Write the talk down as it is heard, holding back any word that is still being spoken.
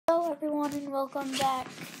everyone, and welcome back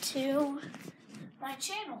to my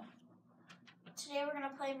channel. Today we're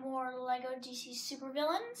gonna play more Lego DC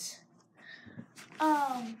Supervillains.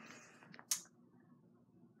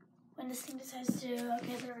 When this thing decides to,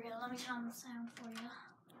 okay, there we go. Let me turn on the sound for you.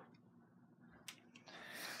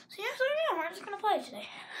 So yeah, we're just gonna play today.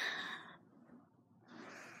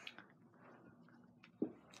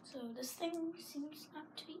 So this thing seems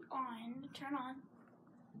not to be on. Turn on.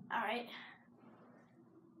 All right.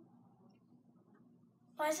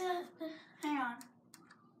 Why is it? Hang on.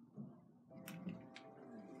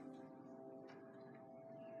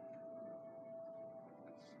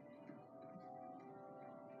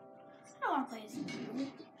 I don't want to play as you.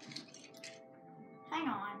 Hang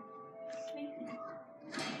on.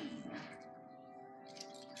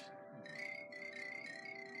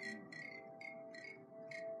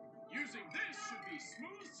 Using this should be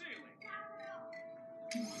smooth sailing.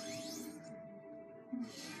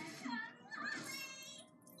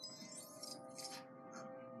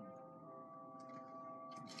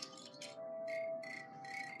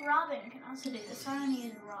 Robin can also do this. So I'm going to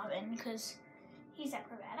use Robin because he's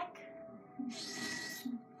acrobatic.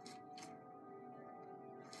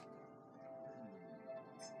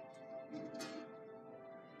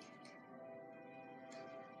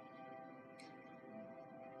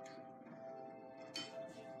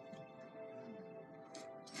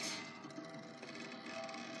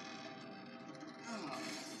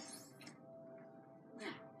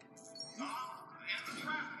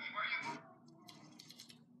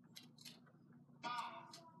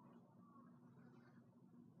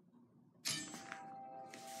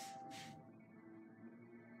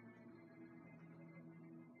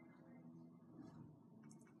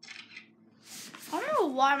 I don't know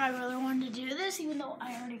why my brother wanted to do this, even though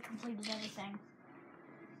I already completed everything.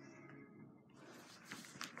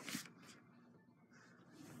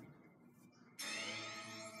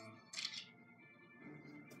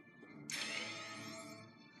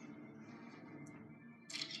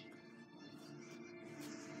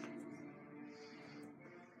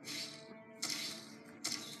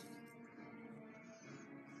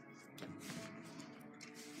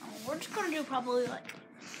 We're just gonna do probably like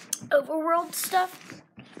overworld stuff,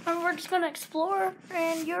 and we're just gonna explore,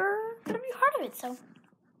 and you're gonna be part of it. So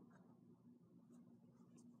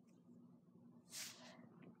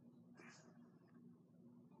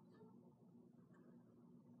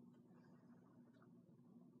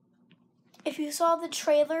if you saw the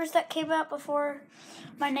trailers that came out before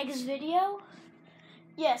my next video,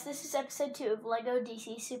 yes, this is episode 2 of Lego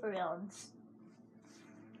DC Supervillains.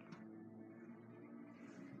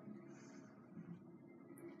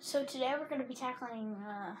 So today we're going to be tackling,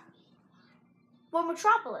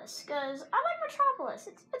 Metropolis, because I like Metropolis.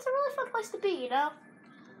 It's a really fun place to be, you know?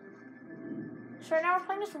 So right now we're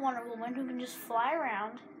playing as Wonder Woman, who can just fly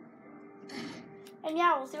around. And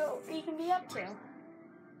yeah, we'll see what you can be up to.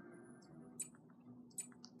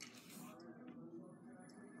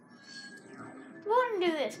 We'll go ahead and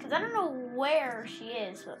do this, because I don't know where she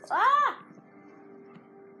is, but,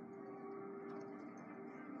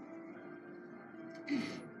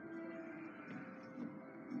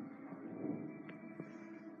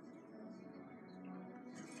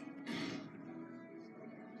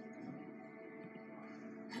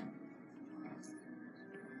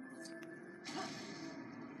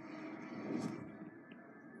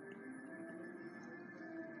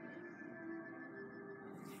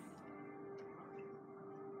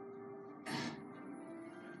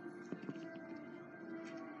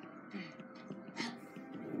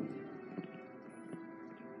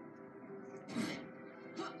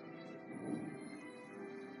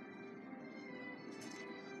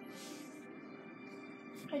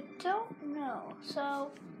 I don't know, so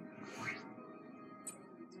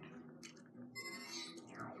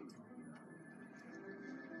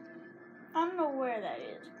I don't know where that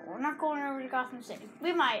is, but we're not going over to Gotham City.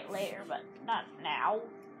 We might later, but not now.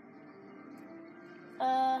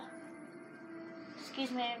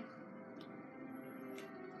 Excuse me.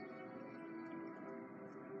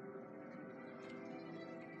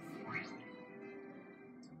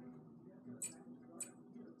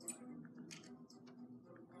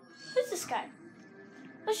 Who's this guy?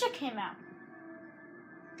 Let's check him out.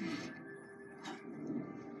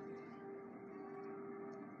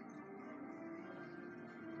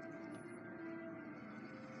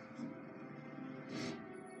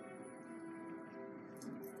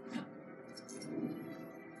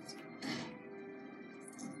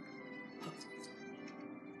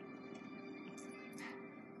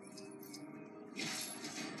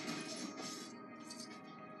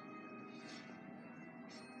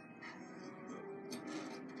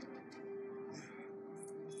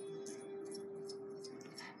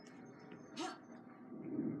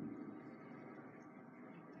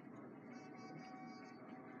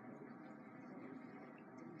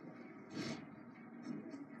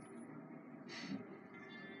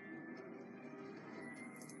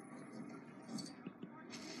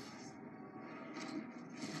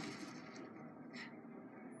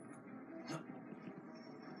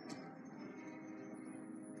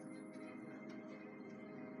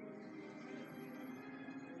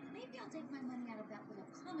 I'll take my money out of that little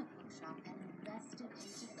comic book shop and invest it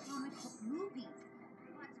into comic book movies.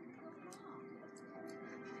 What could go wrong?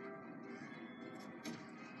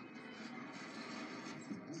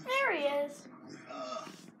 There he is.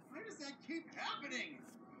 Why does that keep happening?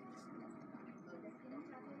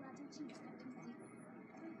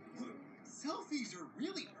 Selfies are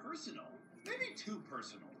really personal. Maybe too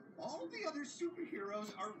personal. All the other superheroes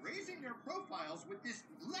are raising their profiles with this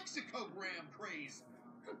lexicogram craze.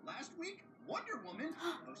 Last week, Wonder Woman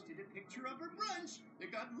posted a picture of her brunch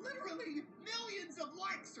that got literally millions of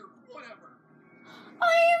likes or whatever. I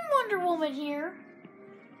am Wonder Woman here.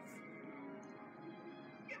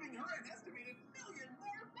 Giving her an estimated 1 million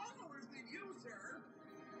more followers than you, sir.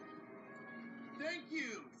 Thank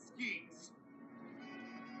you, Skeets.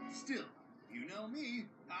 Still, you know me,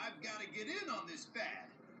 I've got to get in on this fad.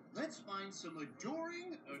 Let's find some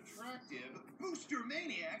adoring, attractive booster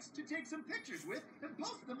maniacs to take some pictures with and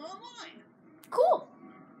post them online. Cool.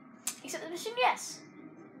 Accept the mission, yes.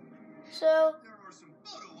 So, There are some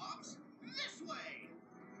photo ops this way.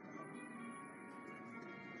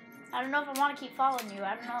 I don't know if I want to keep following you.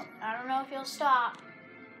 I don't know if you'll stop.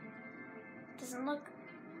 Doesn't look.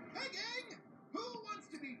 Hey, gang! Who wants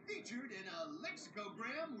to be featured in a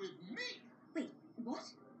lexicogram with me? Wait, what?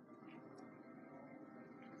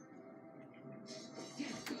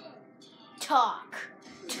 Talk.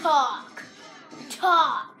 Talk.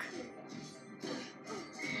 Talk.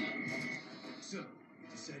 So, you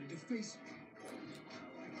decided to face me.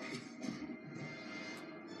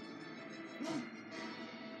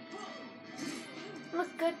 I'm a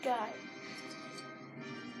good guy.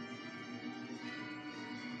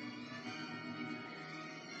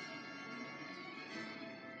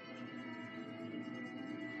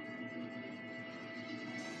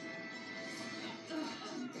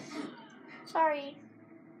 Sorry.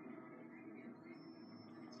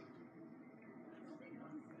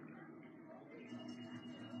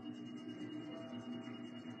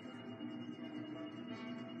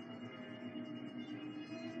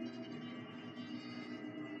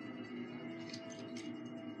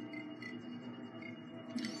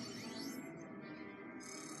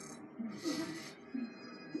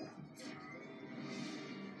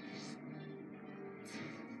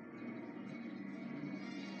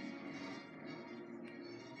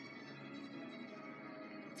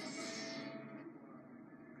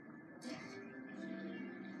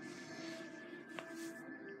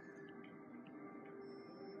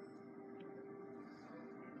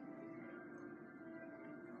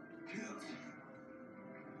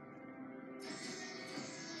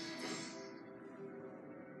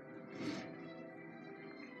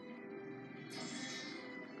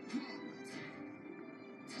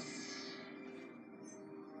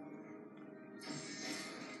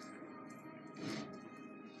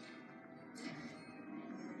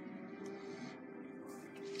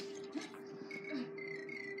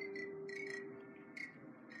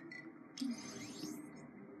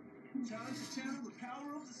 Time to channel the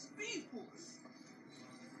power of the speed